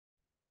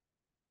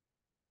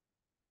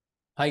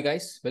Hi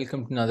guys,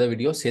 welcome to another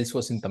video,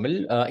 Salesforce in Tamil.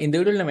 இந்த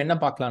வீடியோவில் நம்ம என்ன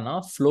பார்க்கலாம்னா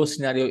flow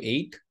scenario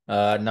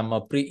 8 நம்ம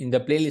இந்த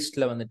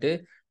பிளேலிஸ்ட்ல வந்துட்டு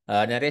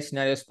நிறைய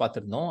சினாரியோஸ்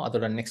பார்த்துருந்தோம்.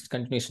 அதோட நெக்ஸ்ட்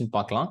கண்டினியூஷன்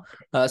பார்க்கலாம்.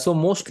 ஸோ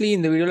மோஸ்ட்லி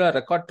இந்த வீடியோவில்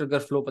ரெக்கார்ட்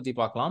ட்ரிகர் ஃப்ளோ பற்றி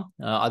பார்க்கலாம்.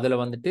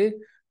 அதில் வந்துட்டு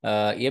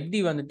எப்படி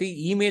வந்துட்டு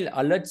இமெயில்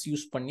அலர்ட்ஸ்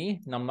யூஸ் பண்ணி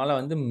நம்மளால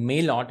வந்து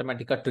மெயில்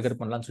ஆட்டோமேட்டிக்காக ட்ரிகர்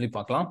பண்ணலாம்னு சொல்லி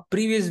பார்க்கலாம்.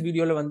 ப்ரீவியஸ்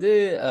வீடியோவில் வந்து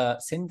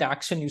சென்ட்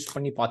ஆக்ஷன் யூஸ்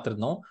பண்ணி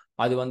பார்த்துருந்தோம்.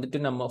 அது வந்துட்டு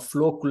நம்ம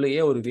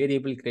ஃப்ளோக்குள்ளேயே ஒரு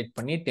வேரியபிள் கிரியேட்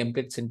பண்ணி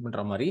டெம்ப்ளேட் சென்ட்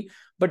பண்ணுற மாதிரி.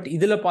 பட்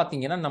இதில்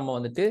பார்த்தீங்கன்னா நம்ம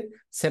வந்துட்டு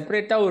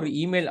செப்பரேட்டாக ஒரு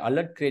இமெயில்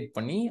அலர்ட் கிரியேட்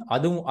பண்ணி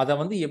அதை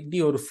வந்து எப்படி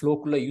ஒரு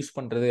ஃப்ளோக்குள்ளே யூஸ்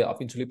பண்ணுறது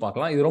அப்படின்னு சொல்லி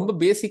பார்க்கலாம். இது ரொம்ப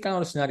பேசிக்கான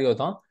ஒரு சினாரியோ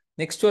தான்.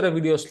 நெக்ஸ்ட் வர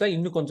வீடியோஸ்ல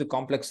இன்னும் கொஞ்சம்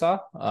காம்ப்ளெக்ஸா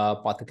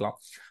பார்த்துக்கலாம்.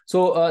 ஸோ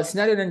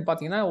சினாரியோ என்னன்னு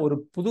பார்த்தீங்கன்னா, ஒரு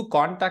புது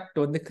கான்டாக்ட்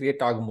வந்து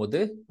கிரியேட் ஆகும்போது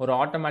ஒரு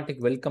ஆட்டோமேட்டிக்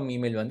வெல்கம்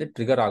இமெயில் வந்து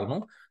ட்ரிகர்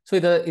ஆகணும். ஸோ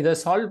இதை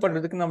சால்வ்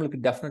பண்ணுறதுக்கு நம்மளுக்கு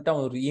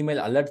டெஃபினட்டாக ஒரு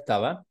இமெயில் அலர்ட்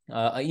தேவை.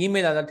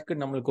 இமெயில் அலர்ட்டுக்கு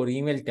நம்மளுக்கு ஒரு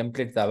இமெயில்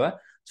டெம்ப்ளேட் தேவை.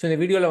 ஸோ இந்த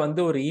வீடியோவில்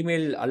வந்து ஒரு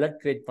இமெயில் அலர்ட்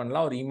கிரியேட்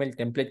பண்ணலாம், ஒரு இமெயில்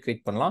டெம்ப்ளேட்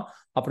கிரியேட் பண்ணலாம்.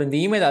 அப்புறம் இந்த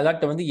இமெயில்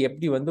அலர்ட்டை வந்து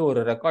எப்படி வந்து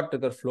ஒரு ரெக்கார்ட்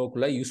ட்ரிகர்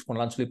ஃப்ளோக்குள்ள யூஸ்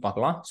பண்ணலாம்னு சொல்லி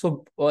பார்க்கலாம். ஸோ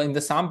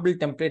இந்த சாம்பிள்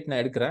டெம்ப்ளேட்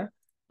நான் எடுக்கிறேன்.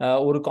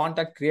 ஒரு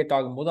கான்டாக்ட் கிரியேட்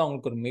ஆகும்போது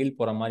அவங்களுக்கு ஒரு மெயில்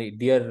போகிற மாதிரி,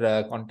 dear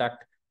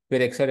contact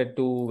where excited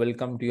to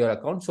welcome to your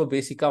account. So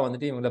பேசிக்காக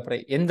வந்துட்டு இவங்களை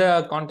எந்த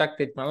கான்டாக்ட்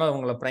கிரியேட் பண்ணாலும்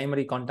அவங்கள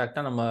பிரைமரி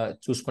கான்டாக்டாக நம்ம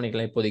சூஸ்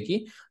பண்ணிக்கலாம் இப்போதைக்கு.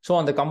 ஸோ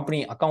அந்த கம்பெனி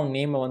அக்கௌண்ட்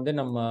நேமை வந்து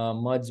நம்ம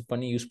மர்ஜ்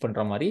பண்ணி யூஸ்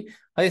பண்ணுற மாதிரி.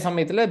 அதே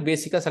சமயத்தில்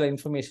பேசிக்காக சில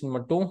இன்ஃபர்மேஷன்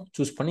மட்டும்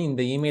சூஸ் பண்ணி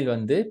இந்த இமெயில்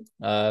வந்து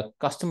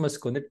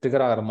கஸ்டமர்ஸ்க்கு வந்து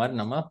ட்ரிகர் ஆகிற மாதிரி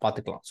நம்ம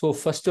பார்த்துக்கலாம். ஸோ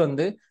ஃபர்ஸ்ட்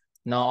வந்து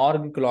நான்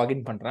ஆர்குக்கு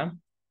லாகின் பண்ணுறேன்.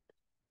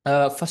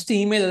 ஃபர்ஸ்ட்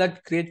இமெயில் எல்லாம்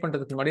கிரியேட்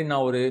பண்ணுறதுக்கு முன்னாடி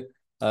நான் ஒரு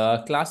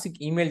கிளாசிக்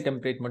இமெயில்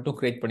டெம்ப்ளேட் மட்டும்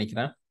கிரியேட்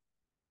பண்ணிக்கிறேன்.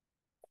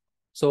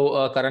 ஸோ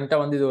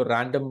கரண்ட்டாக வந்து இது ஒரு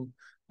ரேண்டம்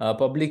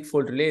பப்ளிக்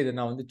ஃபோல்டர்லேயே இதை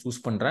நான் வந்து சூஸ்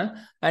பண்ணுறேன்.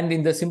 அண்ட்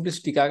இந்த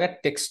சிம்பிளிசிட்டிக்காக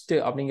டெக்ஸ்ட்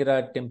அப்படிங்கிற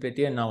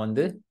டெம்ப்ளேட்டையே நான்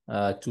வந்து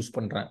சூஸ்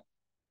பண்ணுறேன்.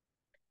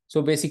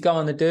 ஸோ பேசிக்காக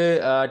வந்துட்டு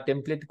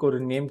டெம்ப்ளேட்டுக்கு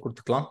ஒரு நேம்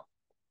கொடுத்துக்கலாம்.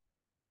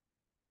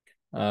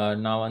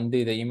 நான் வந்து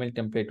இதை இமெயில்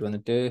டெம்ப்ளேட்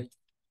வந்துட்டு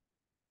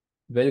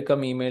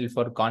வெல்கம் இமெயில்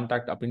ஃபார்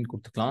கான்டாக்ட் அப்படின்னு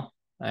கொடுத்துக்கலாம்.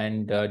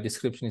 And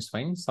description is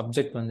fine.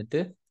 Subject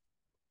வந்துட்டு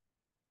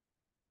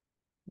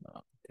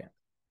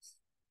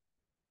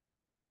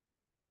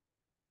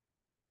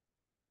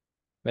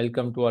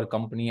வெல்கம் டு அவர்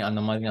கம்பெனி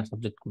அந்த மாதிரி நான்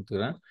சப்ஜெக்ட்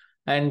கொடுத்துக்கிறேன்.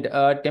 அண்ட்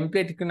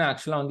டெம்ப்ளேட்டுக்கு நான்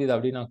ஆக்சுவலாக வந்து இதை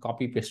அப்படியே நான்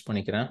காப்பி பேஸ்ட்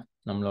பண்ணிக்கிறேன்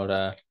நம்மளோட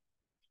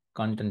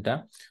கான்டென்ட்டை.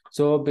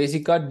 ஸோ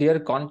பேசிக்காக டியர்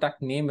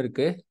கான்டாக்ட் நேம்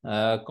இருக்கு.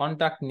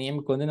 கான்டாக்ட்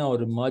நேமுக்கு வந்து நான்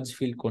ஒரு மர்ஜ்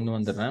ஃபீல்ட் கொண்டு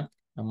வந்துடுறேன்.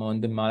 நம்ம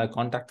வந்து மேலே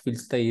கான்டாக்ட்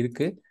ஃபீல்ட்ஸ் தான்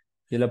இருக்கு.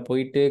 இதில்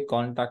போயிட்டு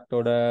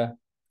கான்டாக்டோட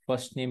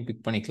ஃபர்ஸ்ட் நேம்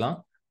பிக் பண்ணிக்கலாம்.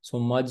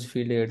 ஸோ மர்ஜ்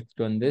ஃபீல்டை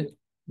எடுத்துகிட்டு வந்து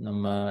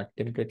நம்ம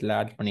டெம்ப்ளேட்டில்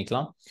ஆட்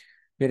பண்ணிக்கலாம்.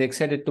 We're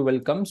excited to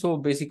welcome. So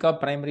basically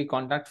primary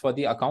contact for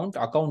the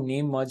account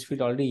name merge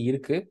field already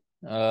இருக்கு.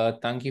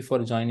 Thank you for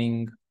joining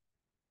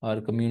our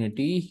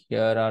community.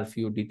 Here are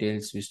few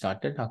details we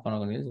started.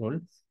 account role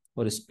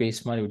ஒரு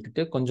space மாதிரி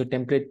விட்டுட்டு கொஞ்சம்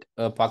template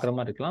பார்க்குற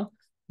மாதிரி இருக்கலாம்.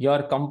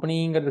 யார்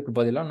கம்பெனிங்கிறதுக்கு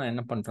பதிலாக நான்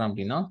என்ன பண்ணுறேன்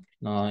அப்படின்னா,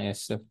 நான்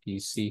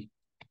எஸ்எஃப்டிசி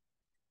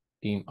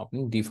டீம்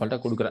அப்படின்னு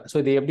டிஃபால்ட்டாக கொடுக்குறேன். ஸோ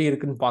இது எப்படி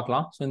இருக்குன்னு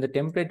பார்க்கலாம். ஸோ இந்த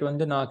டெம்ப்ளேட்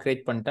வந்து நான்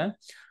கிரியேட் பண்ணிட்டேன்.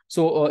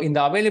 ஸோ இந்த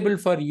அவைலபிள்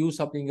ஃபார் யூஸ்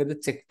அப்படிங்கிறது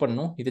செக்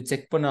பண்ணும். இது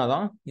செக்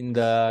பண்ணாதான் இந்த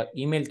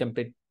இமெயில்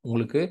டெம்ப்ளேட்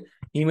உங்களுக்கு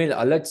இமெயில்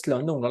அலர்ட்ஸில்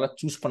வந்து உங்களால்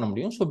சூஸ் பண்ண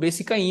முடியும். ஸோ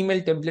பேசிக்காக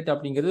இமெயில் டெம்ப்ளேட்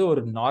அப்படிங்கிறது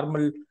ஒரு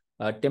நார்மல்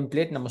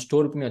டெம்ப்ளேட் நம்ம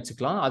ஸ்டோர் பண்ணி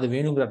வச்சுக்கலாம். அது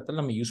வேணுங்கிற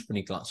இடத்துல நம்ம யூஸ்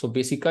பண்ணிக்கலாம். ஸோ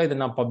பேசிக்காக இதை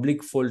நான்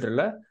public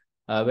ஃபோல்டரில்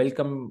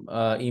welcome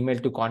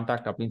email to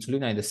contact அப்படின்னு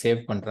சொல்லி நான் இதை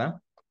சேவ் பண்ணுறேன்.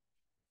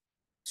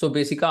 ஸோ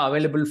பேசிக்காக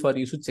அவைலபிள் ஃபார்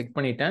யூஸ் செக்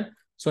பண்ணிட்டேன்.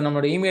 ஸோ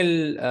நம்மளோட இமெயில்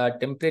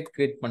டெம்ப்ளேட்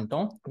கிரியேட்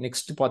பண்ணிட்டோம்.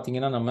 நெக்ஸ்ட்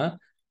பார்த்தீங்கன்னா நம்ம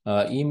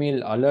இமெயில்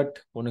அலர்ட்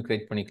ஒன்று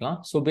கிரியேட் பண்ணிக்கலாம்.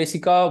 ஸோ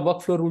பேசிக்காக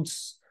ஒர்க் ஃப்ளோ ரூல்ஸ்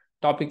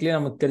டாபிக்லேயே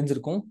நமக்கு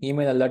தெரிஞ்சிருக்கும்.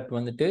 இமெயில் அலர்ட்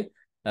வந்துட்டு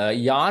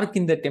யாருக்கு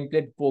இந்த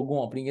டெம்ப்ளேட்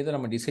போகும் அப்படிங்கிறத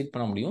நம்ம டிசைட்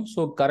பண்ண முடியும்.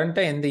 ஸோ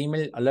கரண்ட்டாக எந்த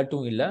இமெயில்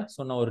அலர்ட்டும் இல்லை. ஸோ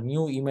நான் ஒரு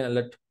நியூ இமெயில்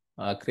அலர்ட்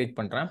கிரியேட்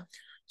பண்ணுறேன்.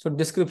 ஸோ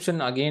டிஸ்கிரிப்ஷன்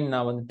அகெயின்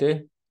நான் வந்துட்டு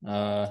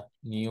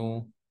new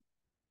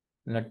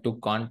alert to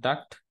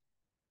contact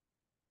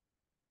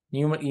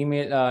new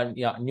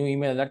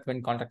email alert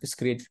when contact is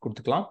created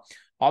கொடுத்துக்கலாம்.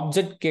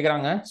 ஆப்ஜெக்ட்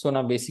கேட்குறாங்க. ஸோ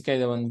நான் பேசிக்காக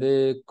இதை வந்து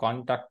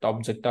கான்டாக்ட்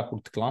ஆப்ஜெக்டாக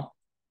கொடுத்துக்கலாம்.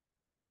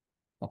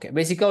 ஓகே,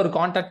 பேசிக்காக ஒரு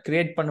கான்டாக்ட்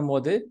கிரியேட்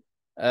பண்ணும்போது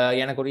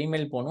எனக்கு ஒரு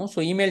இமெயில் போகணும். ஸோ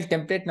இமெயில்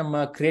டெம்ப்ளேட்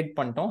நம்ம கிரியேட்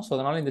பண்ணிட்டோம். ஸோ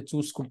அதனால இந்த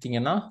சூஸ்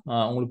கொடுத்தீங்கன்னா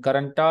உங்களுக்கு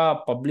கரண்ட்டாக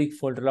பப்ளிக்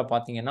ஃபோல்டரில்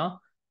பார்த்தீங்கன்னா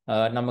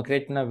நம்ம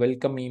கிரியேட் பண்ண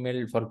வெல்கம் இமெயில்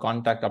ஃபார்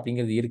கான்டாக்ட்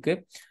அப்படிங்கிறது இருக்கு.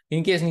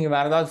 இன்கேஸ் நீங்கள்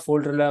வேறு ஏதாவது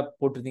ஃபோல்டரில்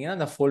போட்டிருந்தீங்கன்னா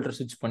அந்த ஃபோல்டர்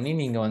ஸ்விட்ச் பண்ணி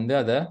நீங்கள் வந்து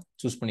அதை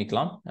சூஸ்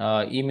பண்ணிக்கலாம்.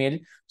 இமெயில்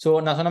ஸோ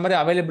நான் சொன்ன மாதிரி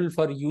அவைலபிள்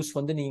ஃபார் யூஸ்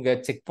வந்து நீங்கள்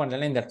செக்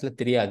பண்ணலன்னா இந்த இடத்துல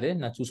தெரியாது.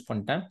 நான் சூஸ்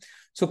பண்ணிட்டேன்.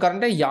 ஸோ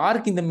கரண்ட்டாக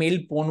யாருக்கு இந்த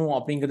மெயில் போகணும்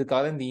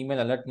அப்படிங்கிறதுக்காக இந்த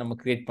இமெயில் அலர்ட் நம்ம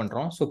கிரியேட்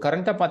பண்ணுறோம். ஸோ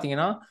கரண்ட்டாக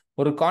பார்த்தீங்கன்னா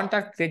ஒரு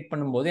கான்டாக்ட் கிரியேட்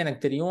பண்ணும்போது எனக்கு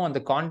தெரியும் அந்த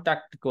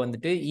கான்டாக்டுக்கு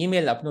வந்துட்டு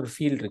இமெயில் அப்படின்னு ஒரு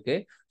ஃபீல்ட் இருக்கு.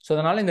 ஸோ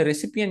அதனால இந்த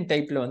ரெசிபியன்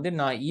டைப்ல வந்து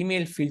நான்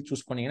இமெயில் ஃபீல்ட்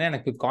சூஸ் பண்ணீங்கன்னா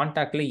எனக்கு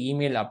கான்டாக்ட்ல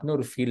இமெயில் அப்படின்னு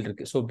ஒரு ஃபீல்ட்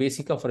இருக்கு. ஸோ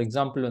பேசிக்காக ஃபார்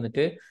எக்ஸாம்பிள்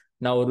வந்துட்டு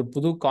நான் ஒரு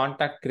புது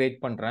கான்டாக்ட் கிரியேட்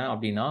பண்றேன்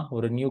அப்படின்னா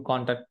ஒரு நியூ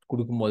கான்டாக்ட்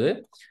கொடுக்கும்போது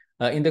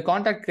இந்த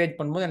கான்டாக்ட் கிரியேட்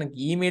பண்ணும்போது எனக்கு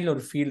இமெயில்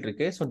ஒரு ஃபீல்ட்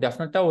இருக்கு. ஸோ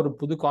டெஃபினட்டா ஒரு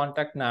புது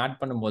கான்டாக்ட் நான் ஆட்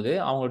பண்ணும்போது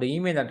அவங்களோட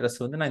இமெயில் அட்ரஸ்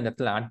வந்து நான் இந்த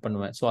இடத்துல ஆட்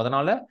பண்ணுவேன். ஸோ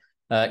அதனால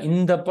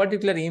இந்த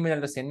பர்டிகுலர் இமெயில்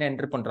அட்ரஸ் என்ன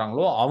என்டர்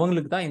பண்றாங்களோ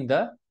அவங்களுக்கு தான் இந்த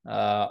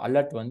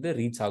அலர்ட் வந்து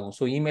ரீச் ஆகும்.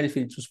 ஸோ இமெயில்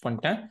ஃபீல்ட் சூஸ்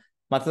பண்ணிட்டேன்.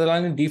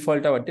 மற்றதெல்லாம்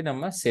டிஃபால்ட்டாக வந்துட்டு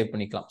நம்ம சேவ்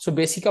பண்ணிக்கலாம். ஸோ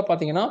பேசிக்காக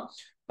பார்த்தீங்கன்னா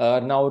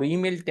நான் ஒரு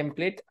இமெயில்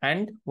டெம்ப்ளேட்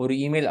அண்ட் ஒரு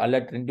இமெயில்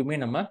அலர்ட் ரெண்டுமே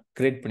நம்ம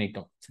கிரியேட்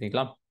பண்ணிட்டோம்.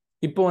 சரிங்களா?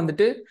 இப்போ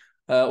வந்துட்டு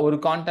ஒரு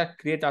கான்டாக்ட்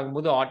கிரியேட்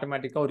ஆகும்போது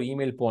ஆட்டோமேட்டிக்காக ஒரு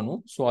இமெயில் போகணும்.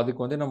 ஸோ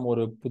அதுக்கு வந்து நம்ம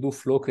ஒரு புது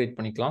ஃப்ளோ கிரியேட்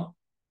பண்ணிக்கலாம்.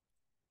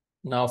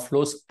 நான்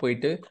ஃப்ளோஸ்க்கு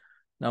போயிட்டு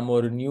நம்ம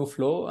ஒரு new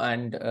flow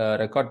and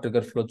record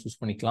trigger flow choose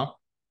பண்ணிக்கலாம்.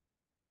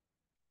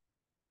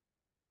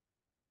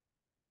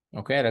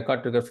 Okay,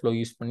 record trigger flow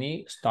use பண்ணி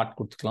ஸ்டார்ட்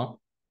கொடுத்துக்கலாம்.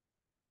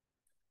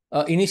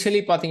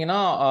 இனிஷியலி பார்த்தீங்கன்னா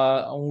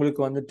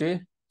உங்களுக்கு வந்துட்டு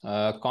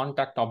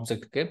கான்டாக்ட்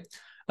ஆப்ஜெக்ட்டுக்கு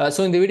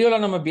ஸோ இந்த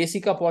வீடியோவில் நம்ம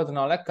பேசிக்காக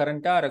போகிறதுனால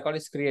கரண்ட்டாக ரெக்கார்ட்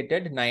இஸ்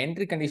கிரியேட்டட், நான்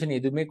என்ட்ரி கண்டிஷன்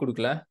எதுவுமே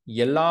கொடுக்கல,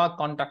 எல்லா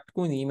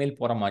கான்டாக்டுக்கும் இந்த இமெயில்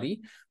போகிற மாதிரி.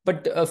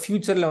 பட்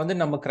ஃபியூச்சரில் வந்து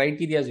நம்ம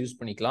க்ரைட்டீரியாஸ் யூஸ்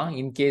பண்ணிக்கலாம்.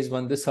 இன்கேஸ்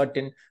வந்து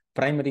சர்டன்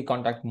பிரைமரி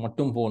கான்டாக்ட்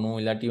மட்டும் போகணும்,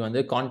 இல்லாட்டி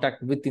வந்து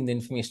கான்டாக்ட் வித் இந்த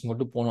இன்ஃபர்மேஷன்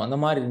மட்டும் போகணும், அந்த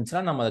மாதிரி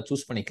இருந்துச்சுன்னா நம்ம அதை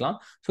சூஸ் பண்ணிக்கலாம்.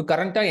 ஸோ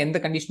கரண்ட்டாக எந்த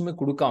கண்டிஷனுமே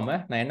கொடுக்காம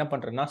நான் என்ன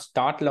பண்ணுறேன்னா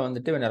ஸ்டார்ட்டில்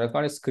வந்துட்டு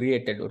ரெக்கார்ட் இஸ்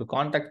கிரியேட்டட், ஒரு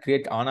கான்டாக்ட்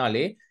கிரியேட்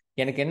ஆனாலே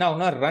எனக்கு என்ன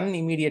ஆகுனா ரன்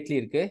இமீடியட்லி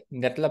இருக்கு.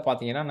 இந்த இடத்துல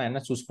பார்த்தீங்கன்னா நான்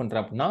என்ன சூஸ்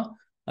பண்ணுறேன் அப்படின்னா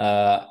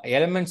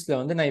எலிமெண்ட்ஸ்ல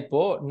வந்து நான்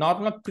இப்போ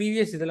நார்மலா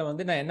ப்ரீவியஸ் இதுல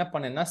வந்து நான் என்ன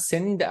பண்ணேன்னா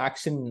சென்ட்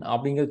ஆக்ஷன்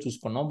அப்படிங்கிறது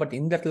சூஸ் பண்ணோம். பட்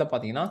இந்த இடத்துல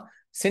பாத்தீங்கன்னா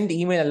சென்ட்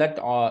இமெயில் அலர்ட்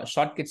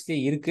ஷார்ட்கட்ஸ்லேயே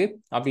இருக்கு.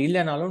 அப்படி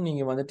இல்லைனாலும்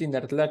நீங்க வந்துட்டு இந்த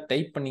இடத்துல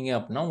டைப் பண்ணீங்க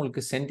அப்படின்னா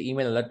உங்களுக்கு சென்ட்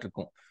இமெயில் அலர்ட்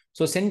இருக்கும்.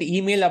 ஸோ சென்ட்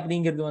இமெயில்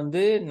அப்படிங்கிறது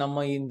வந்து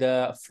நம்ம இந்த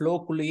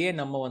ஃப்ளோக்குள்ளேயே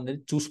நம்ம வந்து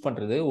சூஸ்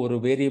பண்றது, ஒரு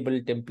வேரியபிள்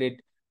டெம்ப்ளேட்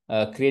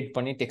கிரியேட்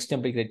பண்ணி டெக்ஸ்ட்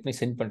டெம்ப்ளேட் கிரியேட் பண்ணி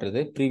சென்ட்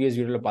பண்றது ப்ரீவியஸ்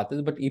வீடியோவில்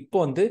பார்த்தது. பட் இப்போ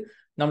வந்து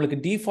நம்மளுக்கு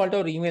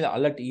டிஃபால்ட்டாக ஒரு இமெயில்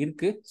அலர்ட்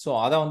இருக்கு. ஸோ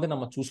அதை வந்து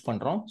நம்ம சூஸ்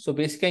பண்றோம். ஸோ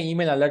பேசிக்காக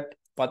இமெயில் அலர்ட்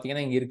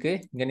பார்த்தீங்கன்னா இங்கே இருக்கு.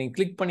 இங்கே நீங்கள்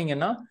கிளிக்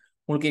பண்ணீங்கன்னா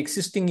உங்களுக்கு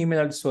எக்ஸிஸ்டிங்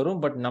இமெயில் அலர்ட்ஸ் வரும்.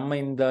 பட் நம்ம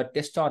இந்த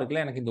டெஸ்ட்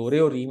ஆர்க்கில் எனக்கு இந்த ஒரே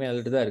ஒரு இமெயில்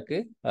அலர்ட் தான் இருக்கு,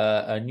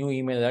 new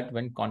email alert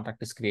when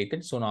contact is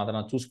created. So நான் அதை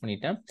நான் சூஸ்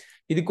பண்ணிட்டேன்.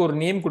 இதுக்கு ஒரு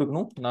நேம்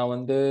கொடுக்கணும். நான்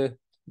வந்து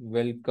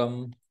வெல்கம்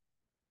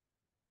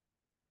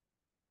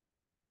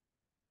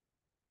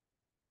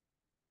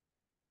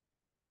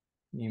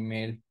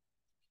இமெயில்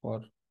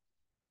ஃபார்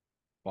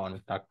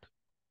கான்டாக்ட்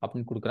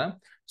அப்படின்னு கொடுக்குறேன்.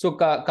 ஸோ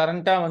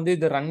கரண்ட்டாக வந்து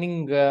இது ரன்னிங்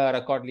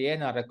ரெக்கார்ட்லேயே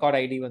நான் ரெக்கார்ட்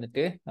ஐடி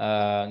வந்துட்டு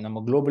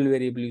நம்ம குளோபல்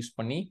வேரியபிள் யூஸ்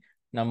பண்ணி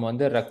நம்ம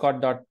வந்து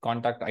record dot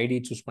contact ID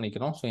choose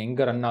பண்ணிக்கிறோம். ஸோ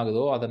எங்கே ரன்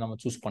ஆகுதோ அதை நம்ம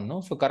சூஸ்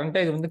பண்ணணும். ஸோ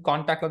கரண்ட்டாக இது வந்து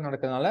கான்டாக்ட்ல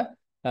நடக்கிறதுனால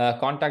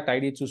கான்டாக்ட்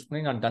ஐடி சூஸ்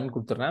பண்ணி நான் டன்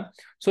கொடுத்துட்றேன்.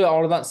 ஸோ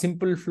அவ்வளோதான்,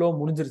 சிம்பிள் ஃப்ளோ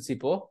முடிஞ்சிருச்சு.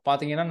 இப்போ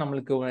பார்த்தீங்கன்னா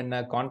நம்மளுக்கு என்ன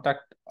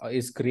கான்டாக்ட்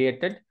இஸ்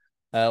கிரியேட்டட்,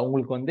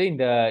 உங்களுக்கு வந்து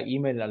இந்த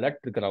இமெயில் அலர்ட்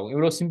ட்ரிகர்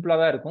இவ்வளோ சிம்பிளாக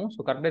தான் இருக்கும். ஸோ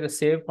கரெக்டாக இதை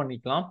சேவ்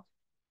பண்ணிக்கலாம்.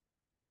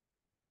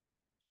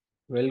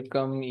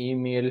 வெல்கம்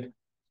இமெயில்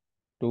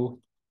டு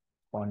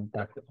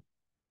கான்டாக்ட்,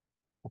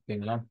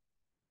 ஓகேங்களா?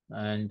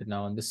 அண்ட்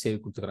நான் வந்து சேவ்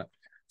கொடுத்துக்கிறேன்.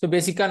 ஸோ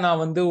பேசிக்காக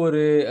நான் வந்து ஒரு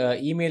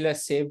இமெயிலை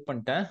சேவ்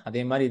பண்ணிட்டேன்,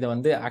 அதே மாதிரி இதை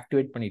வந்து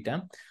ஆக்டிவேட்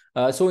பண்ணிட்டேன்.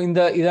 ஸோ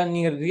இதை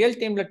நீங்கள் ரியல்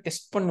டைமில்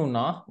டெஸ்ட்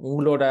பண்ணணும்னா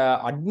உங்களோட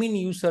அட்மின்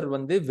யூசர்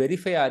வந்து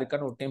வெரிஃபை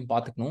ஆயிருக்கான்னு ஒரு டைம்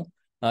பார்த்துக்கணும்.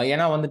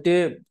 ஏன்னா வந்துட்டு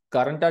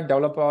கரண்ட்டாக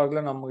டெவலப்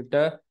ஆகல நம்மகிட்ட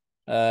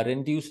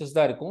 2 யூசர்ஸ்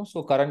தான் இருக்கும். ஸோ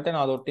கரண்ட்டாக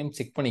நான் அதை ஒரு டைம்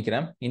செக்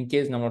பண்ணிக்கிறேன்,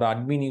 இன்கேஸ் நம்மளோட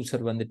அட்மின்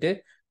யூசர் வந்துட்டு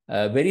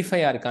வெரிஃபை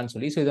ஆயிருக்கான்னு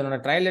சொல்லி. ஸோ இதனோட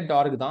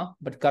ட்ரையல்.org தான்.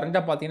 பட்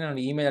கரண்ட்டாக பார்த்தீங்கன்னா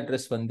என்னோட இமெயில்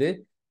அட்ரஸ் வந்து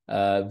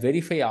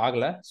வெரிஃபை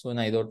ஆகலை. ஸோ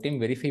நான் இதை ஒரு டைம்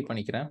வெரிஃபை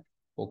பண்ணிக்கிறேன்.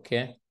 ஓகே,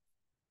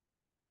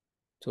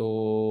 ஸோ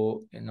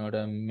என்னோட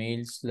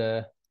மெயில்ஸில்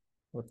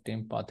ஒரு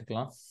டைம்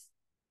பார்த்துக்கலாம்.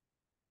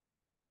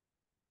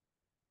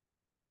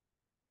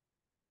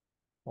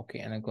 ஓகே,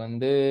 எனக்கு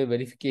வந்து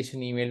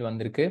வெரிஃபிகேஷன் இமெயில்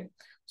வந்திருக்கு.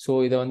 ஸோ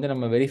இதை வந்து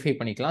நம்ம வெரிஃபை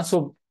பண்ணிக்கலாம். ஸோ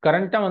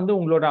கரண்ட்டாக வந்து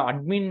உங்களோட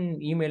அட்மின்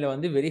இமெயிலை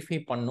வந்து வெரிஃபை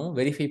பண்ணணும்.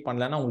 வெரிஃபை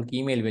பண்ணலன்னா உங்களுக்கு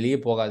இமெயில் வெளியே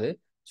போகாது.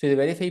 ஸோ இது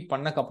வெரிஃபை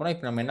பண்ணக்கப்புறம்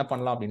இப்போ நம்ம என்ன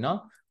பண்ணலாம் அப்படின்னா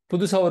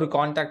புதுசாக ஒரு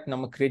கான்டாக்ட்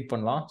நம்ம கிரியேட்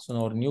பண்ணலாம். ஸோ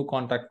நான் ஒரு நியூ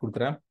கான்டாக்ட்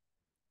கொடுக்குறேன்,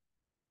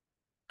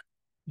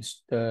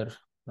 மிஸ்டர்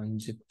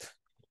ரஞ்சித்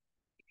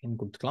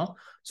கொடுத்துக்கலாம்.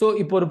 ஸோ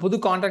இப்போ ஒரு புது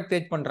கான்டாக்ட்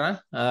கிரியேட் பண்ணுறேன்.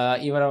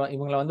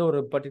 இவங்களை வந்து ஒரு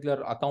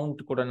பர்டிகுலர்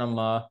அக்கௌண்ட் கூட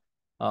நம்ம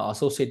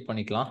அசோசியேட்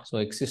பண்ணிக்கலாம். ஸோ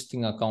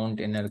எக்ஸிஸ்டிங் அக்கௌண்ட்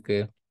என்ன இருக்கு,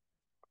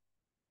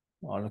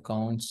 ஆல்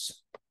அக்கௌண்ட்ஸ்.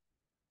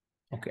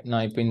 ஓகே,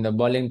 நான் இப்போ இந்த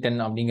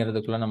பர்லிங்டன்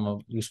அப்படிங்கிறதுக்குள்ள நம்ம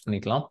யூஸ்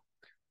பண்ணிக்கலாம்.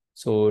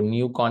 ஸோ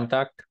நியூ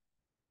கான்டாக்ட்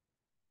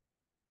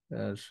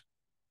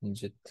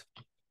ரஞ்சித்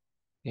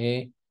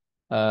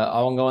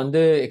அவங்க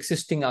வந்து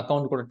எக்ஸிஸ்டிங்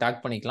அக்கௌண்ட் கூட டேக்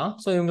பண்ணிக்கலாம்.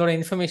 ஸோ இவங்களோட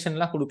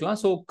இன்ஃபர்மேஷன்லாம் கொடுக்கலாம்.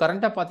 ஸோ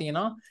கரண்ட்டாக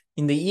பார்த்தீங்கன்னா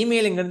இந்த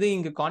இமெயிலுங்கிறது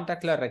இங்கே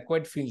கான்டாக்டில்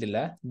ரெக்வயர்ட் ஃபீல்டு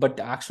இல்லை. பட்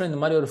ஆக்சுவலாக இந்த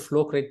மாதிரி ஒரு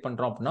ஃப்ளோ கிரியேட்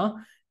பண்ணுறோம் அப்படின்னா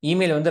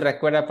இமெயில் வந்து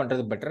ரெக்வயர்டாக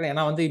பண்ணுறது பெட்டர்.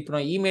 ஏன்னா வந்து இப்போ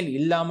நான் இமெயில்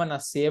இல்லாமல்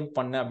நான் சேவ்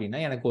பண்ணேன்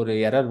அப்படின்னா எனக்கு ஒரு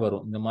எரர்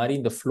வரும். இந்த மாதிரி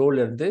இந்த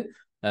ஃப்ளோலேருந்து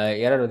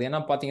எரர் வருது.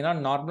 ஏன்னா பார்த்தீங்கன்னா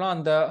நார்மலாக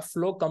அந்த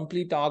ஃப்ளோ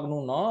கம்ப்ளீட்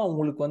ஆகணும்னா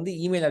உங்களுக்கு வந்து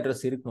இமெயில்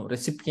அட்ரஸ் இருக்கணும்.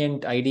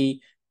 Recipient ID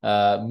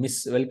miss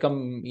welcome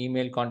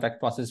email contact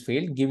process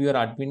fail, give your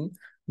admin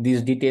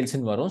these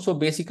டீடைல்ஸ்ன்னு வரும். ஸோ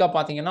பேசிக்காக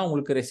பார்த்தீங்கன்னா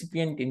உங்களுக்கு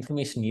ரெசிபியன்ட்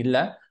இன்ஃபர்மேஷன்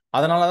இல்லை.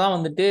 அதனால தான்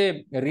வந்துட்டு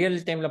ரியல்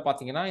டைமில்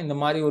பார்த்தீங்கன்னா இந்த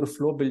மாதிரி ஒரு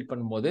ஃப்ளோ பில்ட்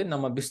பண்ணும்போது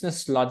நம்ம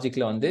பிஸ்னஸ்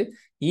லாஜிக்கில் வந்து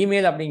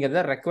இமெயில்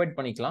அப்படிங்கிறத ரெக்வயர்ட்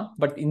பண்ணிக்கலாம்.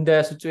 பட் இந்த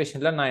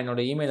சுச்சுவேஷனில் நான்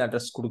என்னோட இமெயில்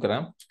அட்ரஸ்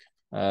கொடுக்குறேன்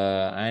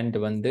அண்ட்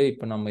வந்து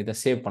இப்போ நம்ம இதை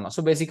சேவ் பண்ணலாம்.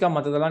 ஸோ பேசிக்காக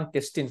மற்றதெல்லாம்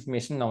டெஸ்ட்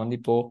இன்ஃபர்மேஷன் நான் வந்து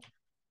இப்போ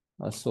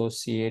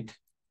அசோசியேட்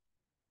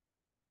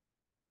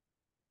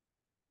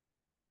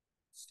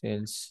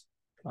சேல்ஸ்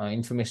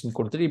இன்ஃபர்மேஷன்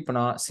கொடுத்துட்டு இப்போ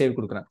நான் சேவ்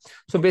கொடுக்குறேன்.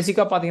 ஸோ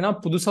பேசிக்காக பார்த்தீங்கன்னா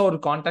புதுசாக ஒரு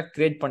கான்டாக்ட்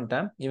கிரியேட்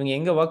பண்ணிட்டேன். இவங்க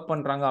எங்கே ஒர்க்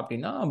பண்ணுறாங்க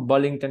அப்படின்னா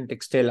பர்லிங்டன்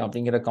டெக்ஸ்டைல்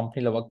அப்படிங்கிற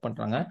கம்பெனியில் ஒர்க்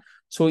பண்ணுறாங்க.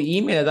 ஸோ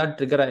இமெயில் ஏதாவது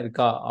ட்ரிகர்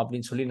ஆயிருக்கா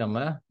அப்படின்னு சொல்லி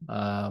நம்ம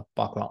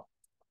பார்க்கலாம்.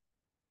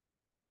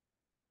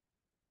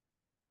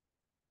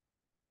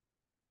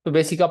 ஸோ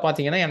பேசிக்காக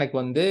பார்த்தீங்கன்னா எனக்கு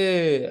வந்து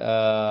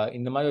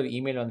இந்த மாதிரி ஒரு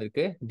இமெயில்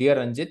வந்திருக்கு. Dear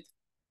Ranjith,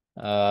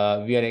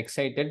 we are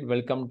excited,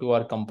 welcome to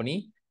our company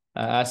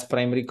as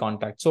primary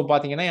contact. So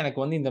பார்த்தீங்கன்னா எனக்கு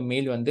வந்து இந்த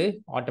மெயில் வந்து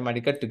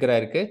ஆட்டோமேட்டிக்காக ட்ரிகர்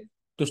ஆயிருக்கு.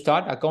 To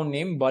start account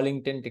name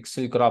Burlington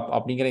textile graph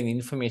அப்படிங்கிற இந்த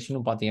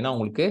இன்ஃபர்மேஷனும் பார்த்தீங்கன்னா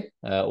உங்களுக்கு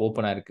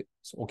ஓப்பன் ஆயிருக்கு.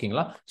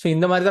 ஓகேங்களா? ஸோ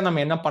இந்த மாதிரி தான்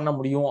நம்ம என்ன பண்ண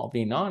முடியும்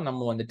அப்படின்னா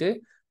நம்ம வந்துட்டு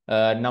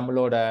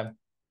நம்மளோட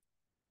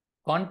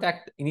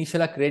கான்டாக்ட்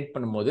இனிஷியலாக கிரியேட்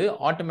பண்ணும்போது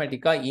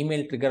ஆட்டோமேட்டிக்காக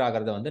இமெயில் ட்ரிகர்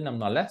ஆகிறத வந்து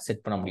நம்மளால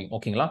செட் பண்ண முடியும்.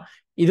 ஓகேங்களா?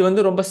 இது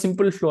வந்து ரொம்ப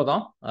சிம்பிள் ஃப்ளோ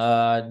தான்.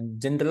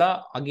 ஜென்ரலாக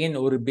அகெயின்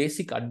ஒரு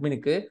பேசிக்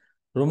அட்மினுக்கு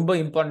ரொம்ப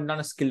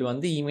இம்பார்ட்டண்டான ஸ்கில்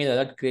வந்து இமெயில்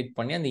அலர்ட் கிரியேட்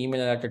பண்ணி அந்த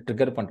இமெயில் அலர்ட்டை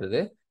ட்ரிகர் பண்ணுறது.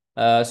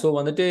 ஸோ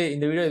வந்துட்டு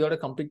இந்த வீடியோ இதோட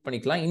கம்ப்ளீட்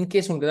பண்ணிக்கலாம்.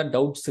 இன்கேஸ் உங்களுக்கு ஏதாவது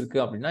டவுட்ஸ்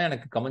இருக்குது அப்படின்னா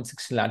எனக்கு கமெண்ட்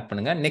செக்ஷனில் ஆட்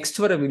பண்ணுங்கள்.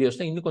 நெக்ஸ்ட் வர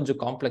வீடியோஸில் இன்னும் கொஞ்சம்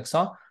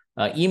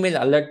காம்ப்ளெக்ஸாக இமெயில்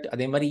அலர்ட்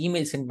அதே மாதிரி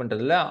இமெயில் சென்ட்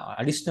பண்ணுறதுல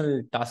அடிஷ்னல்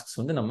டாஸ்க்ஸ்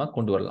வந்து நம்ம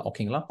கொண்டு வரலாம்.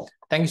 ஓகேங்களா?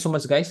 Thank you so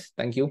much guys.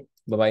 Thank you.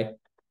 பாய்.